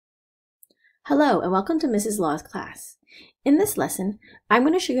Hello and welcome to Mrs. Law's class. In this lesson, I'm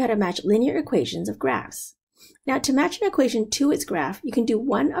going to show you how to match linear equations of graphs. Now, to match an equation to its graph, you can do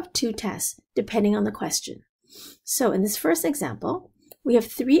one of two tests depending on the question. So in this first example, we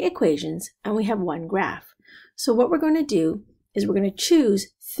have three equations and we have one graph. So what we're going to do is we're going to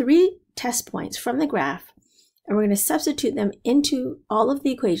choose three test points from the graph and we're going to substitute them into all of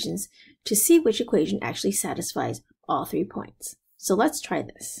the equations to see which equation actually satisfies all 3 points. So let's try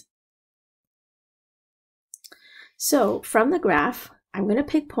this. So from the graph, I'm going to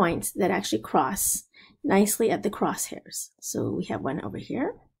pick points that actually cross nicely at the crosshairs. So we have one over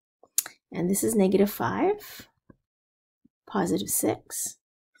here, and this is -5, +6.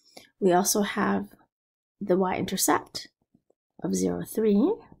 We also have the y-intercept of 0,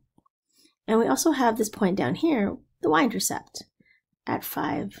 3. And we also have this point down here, the y-intercept at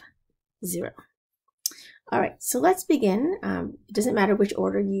 5, 0. All right, so let's begin. It doesn't matter which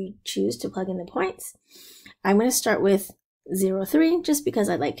order you choose to plug in the points. I'm going to start with 0, 3, just because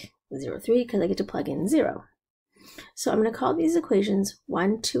I like 0, 3, because I get to plug in 0. So I'm going to call these equations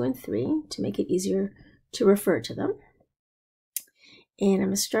 1, 2, and 3 to make it easier to refer to them. And I'm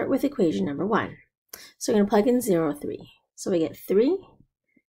going to start with equation number 1. So I'm going to plug in 0, 3. So we get 3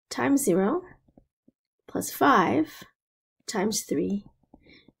 times 0 plus 5 times 3.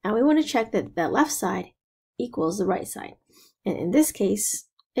 And we want to check that that left side equals the right side. And in this case,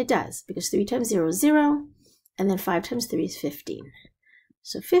 it does, because 3 times 0 is 0, and then 5 times 3 is 15.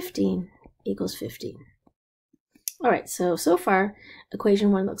 So 15 equals 15. All right, so far,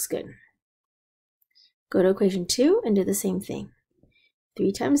 equation 1 looks good. Go to equation 2 and do the same thing.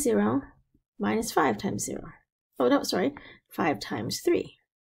 3 times 0 minus 5 times 0. Oh, no, sorry, 5 times 3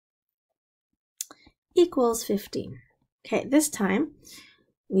 equals 15. Okay, this time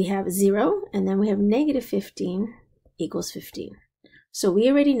we have 0, and then we have -15 equals 15. So we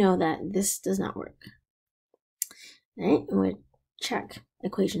already know that this does not work. All right, and we'll check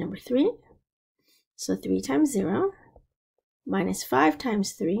equation number 3. So 3 times 0 minus 5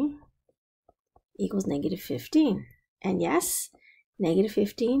 times 3 equals -15. And yes,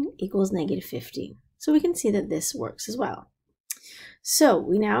 -15 equals -15. So we can see that this works as well. So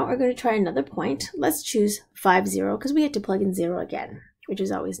we now are going to try another point. Let's choose 5, 0, because we get to plug in 0 again, which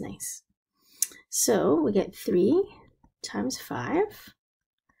is always nice. So we get 3 times 5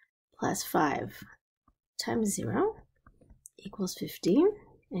 plus 5 times 0 equals 15.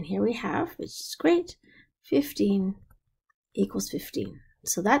 And here we have, which is great, 15 equals 15.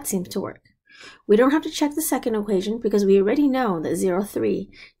 So that seems to work. We don't have to check the second equation because we already know that 0,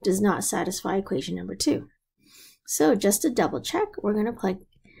 3 does not satisfy equation number 2. So just to double check, we're going to plug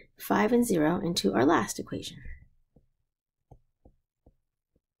 5 and 0 into our last equation.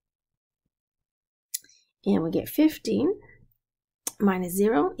 And we get 15 minus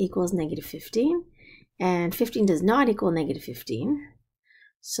 0 equals -15. And 15 does not equal -15.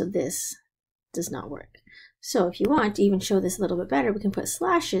 So this does not work. So if you want to even show this a little bit better, we can put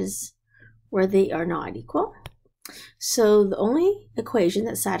slashes where they are not equal. So the only equation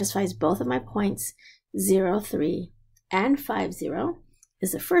that satisfies both of my points, 0, 3, and 5, 0,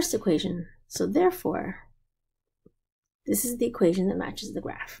 is the first equation. So therefore, this is the equation that matches the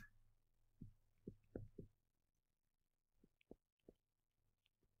graph.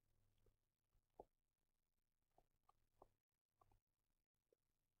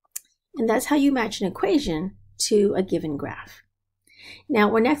 And that's how you match an equation to a given graph. Now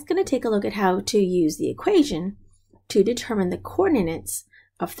we're next going to take a look at how to use the equation to determine the coordinates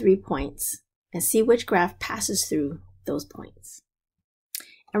of 3 points and see which graph passes through those points.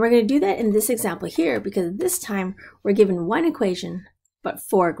 And we're going to do that in this example here because this time we're given one equation but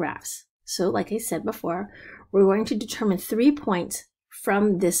 4 graphs. So like I said before, we're going to determine 3 points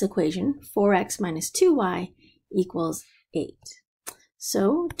from this equation, 4x minus 2y equals 8.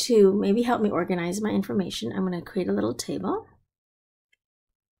 So to maybe help me organize my information, I'm going to create a little table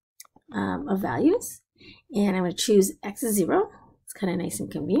of values, and I'm going to choose x is 0. It's kind of nice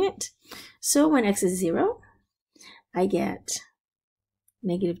and convenient. So when x is 0, I get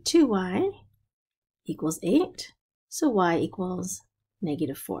 -2y equals 8. So y equals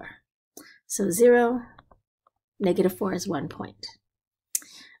 -4. So 0, -4 is 1 point.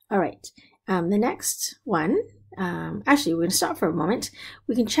 All right, the next one, actually, we're going to stop for a moment.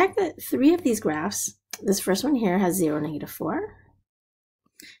 We can check that 3 of these graphs, this first one here has 0, -4.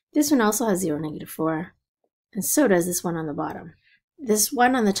 This one also has 0, -4. And so does this one on the bottom. This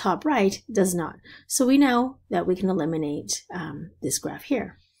one on the top right does not. So we know that we can eliminate this graph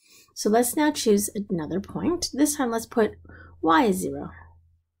here. So let's now choose another point. This time let's put y as 0.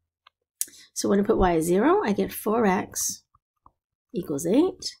 So when I put y as 0, I get 4x equals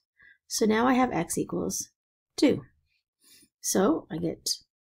 8. So now I have x equals 2. So I get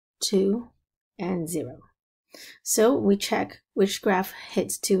 2 and 0. So we check which graph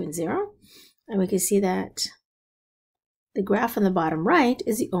hits 2 and 0, and we can see that the graph on the bottom right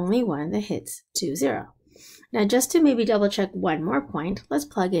is the only one that hits 2, 0. Now just to maybe double check one more point, let's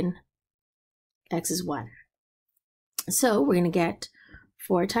plug in x is 1. So we're going to get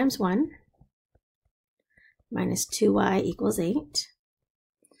 4 times 1 minus 2y equals 8.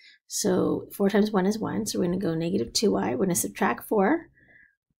 So 4 times 1 is 1, so we're going to go negative 2y. We're going to subtract 4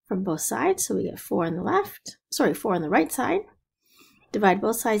 from both sides, so we get 4 on the left, 4 on the right side. Divide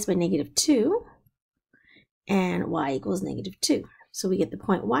both sides by negative 2, and y equals negative 2. So we get the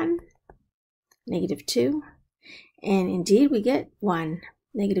point 1, negative 2, and indeed we get 1,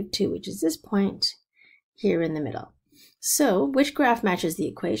 negative 2, which is this point here in the middle. So which graph matches the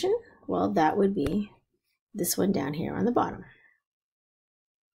equation? Well, that would be this one down here on the bottom.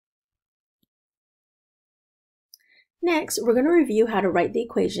 Next, we're going to review how to write the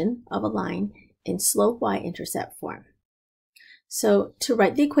equation of a line in slope y-intercept form. So to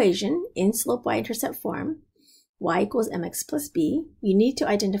write the equation in slope y-intercept form, y equals mx plus b, you need to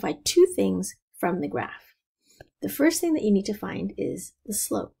identify two things from the graph. The first thing that you need to find is the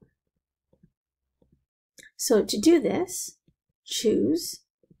slope. So to do this, choose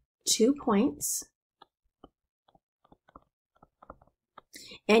 2 points,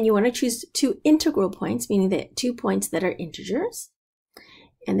 and you want to choose 2 integral points, meaning that 2 points that are integers.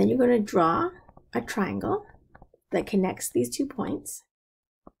 And then you're going to draw a triangle that connects these 2 points.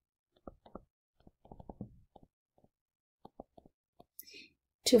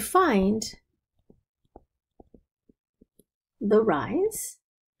 To find the rise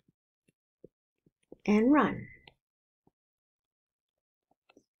and run.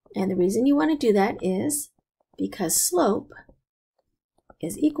 And the reason you want to do that is because slope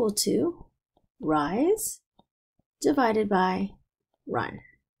is equal to rise divided by run.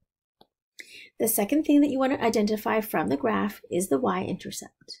 The second thing that you want to identify from the graph is the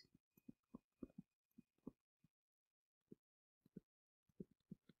y-intercept.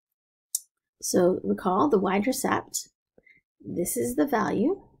 So recall the y-intercept, this is the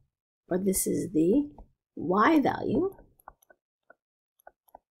value, or this is the y value,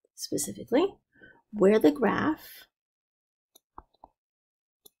 specifically, where the graph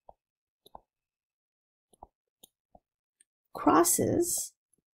crosses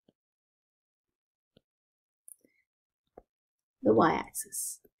the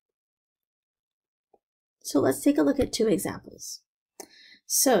y-axis. So let's take a look at 2 examples.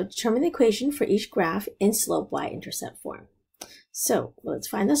 So determine the equation for each graph in slope y-intercept form. So let's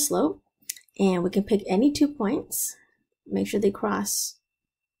find the slope, and we can pick any 2 points, make sure they cross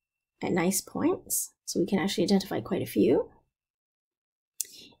at nice points, so we can actually identify quite a few.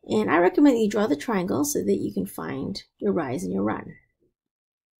 And I recommend that you draw the triangle so that you can find your rise and your run.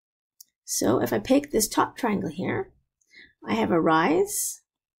 So if I pick this top triangle here, I have a rise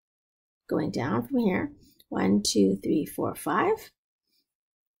going down from here, 1, 2, 3, 4, 5.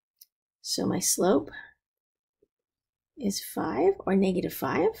 So my slope is 5 or negative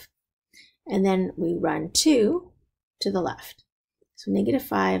 5. And then we run 2 to the left. So negative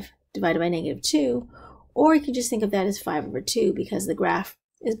 5 divided by negative 2, or you can just think of that as 5 over 2 because the graph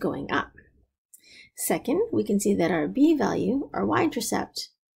is going up. Second, we can see that our b value, our y-intercept,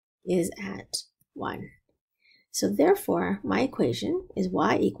 is at 1. So therefore, my equation is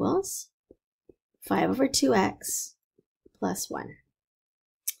y equals 5 over 2x plus 1.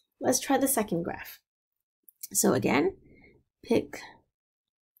 Let's try the second graph. So again, pick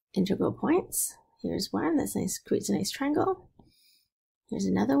integral points. Here's one, that's nice, creates a nice triangle. Here's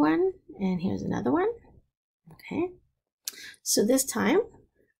another one, and here's another one. Okay, so this time,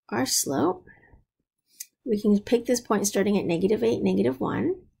 our slope, we can pick this point starting at negative 8, negative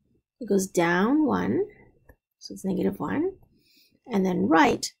 1. It goes down 1, so it's negative 1, and then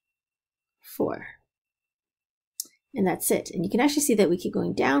right 4. And that's it. And you can actually see that we keep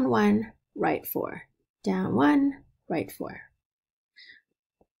going down 1, right 4, down 1, right 4.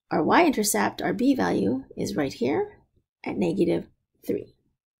 Our y-intercept, our b value, is right here at negative 3.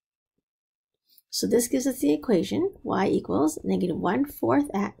 So this gives us the equation y equals negative 1/4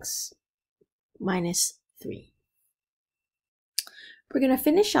 x minus 3. We're going to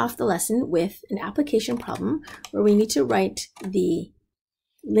finish off the lesson with an application problem where we need to write the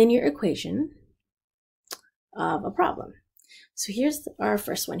linear equation of a problem. So here's our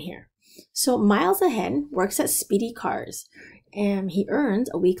first one here. So Miles Ahead works at Speedy Cars, and he earns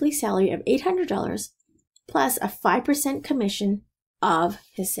a weekly salary of $800 plus a 5% commission of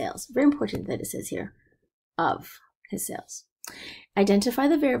his sales. Very important that it says here, of his sales. Identify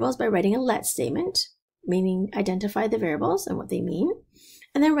the variables by writing a let statement, meaning identify the variables and what they mean,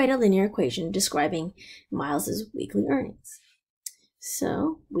 and then write a linear equation describing Miles's weekly earnings.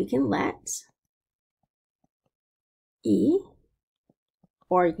 So we can let E,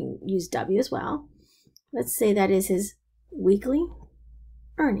 or you can use W as well. Let's say that is his weekly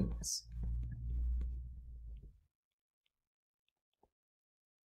earnings.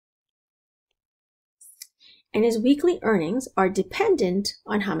 And his weekly earnings are dependent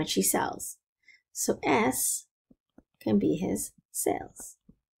on how much he sells. So S can be his sales.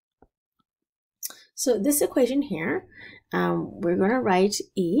 So this equation here, we're going to write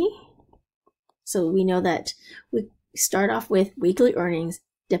E. So we know that we start off with weekly earnings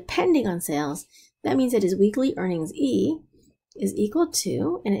depending on sales. That means that his weekly earnings E is equal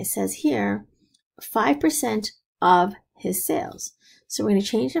to, and it says here, 5% of his sales. So we're going to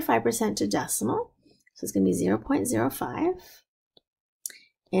change the 5% to decimal. So it's going to be 0.05.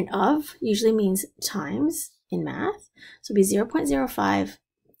 And of usually means times in math. So it'll be 0.05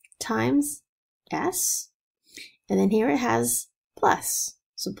 times S. And then here it has plus.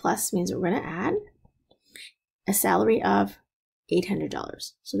 So plus means we're going to add a salary of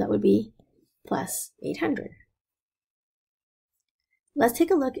 $800. So that would be plus 800. Let's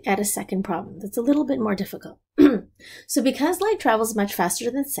take a look at a second problem that's a little bit more difficult. So because light travels much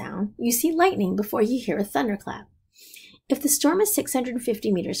faster than sound, you see lightning before you hear a thunderclap. If the storm is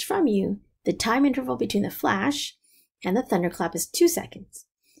 650 meters from you, the time interval between the flash and the thunderclap is 2 seconds.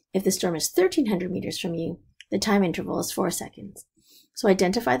 If the storm is 1,300 meters from you, the time interval is 4 seconds. So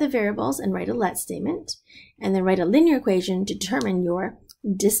identify the variables and write a let statement, and then write a linear equation to determine your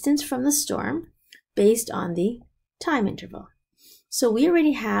distance from the storm based on the time interval. So we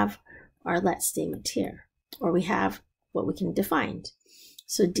already have our let statement here, or we have what we can define.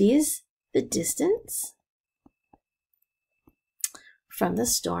 So D is the distance from the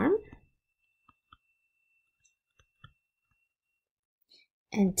storm,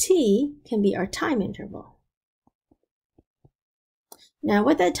 and T can be our time interval. Now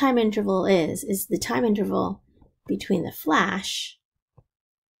what that time interval is the time interval between the flash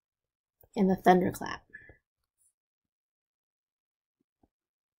and the thunderclap.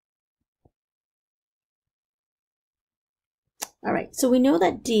 All right, so we know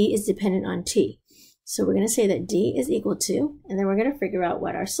that D is dependent on T. So we're going to say that D is equal to, and then we're going to figure out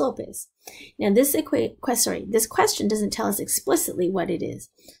what our slope is. Now this question doesn't tell us explicitly what it is.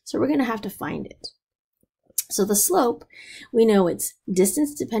 So we're going to have to find it. So the slope, we know it's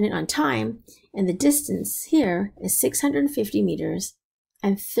distance dependent on time, and the distance here is 650 meters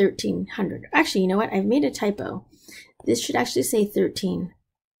and 1,300. Actually, you know what? I've made a typo. This should actually say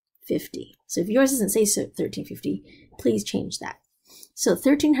 1,350. So if yours doesn't say 1,350, please change that. So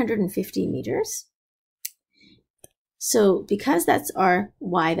 1,350 meters. So because that's our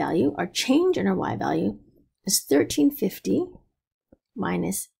y value, our change in our y value is 1,350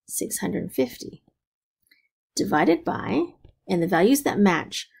 minus 650 divided by, and the values that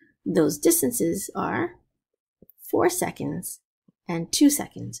match those distances are 4 seconds and 2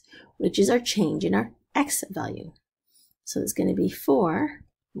 seconds, which is our change in our x value. So it's going to be 4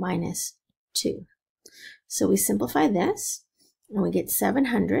 minus 2. So we simplify this, and we get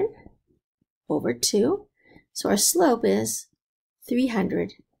 700 over 2. So our slope is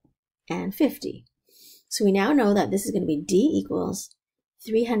 350. So we now know that this is going to be D equals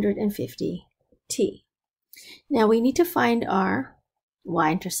 350 T. Now we need to find our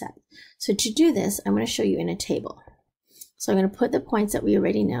y-intercept. So to do this, I'm going to show you in a table. So I'm going to put the points that we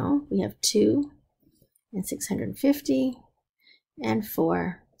already know. We have 2 and 650 and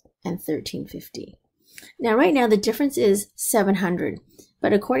 4 and 1350. Now right now the difference is 700,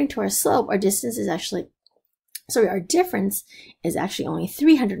 but according to our slope, our distance is actually, our difference is actually only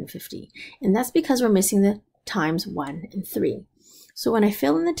 350, and that's because we're missing the times 1 and 3. So when I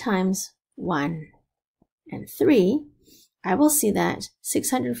fill in the times 1 and 3, I will see that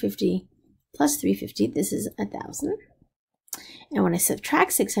 650 plus 350, this is 1,000. And when I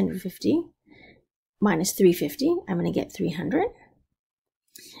subtract 650 minus 350, I'm going to get 300.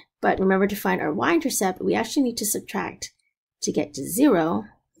 But remember, to find our y-intercept, we actually need to subtract to get to 0.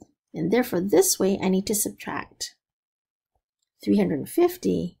 And therefore, this way, I need to subtract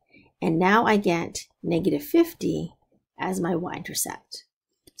 350. And now I get negative 50 as my y-intercept.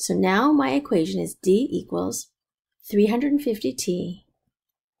 So now my equation is D equals 350t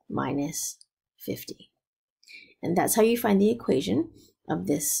minus 50. And that's how you find the equation of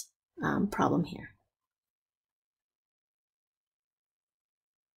this problem here.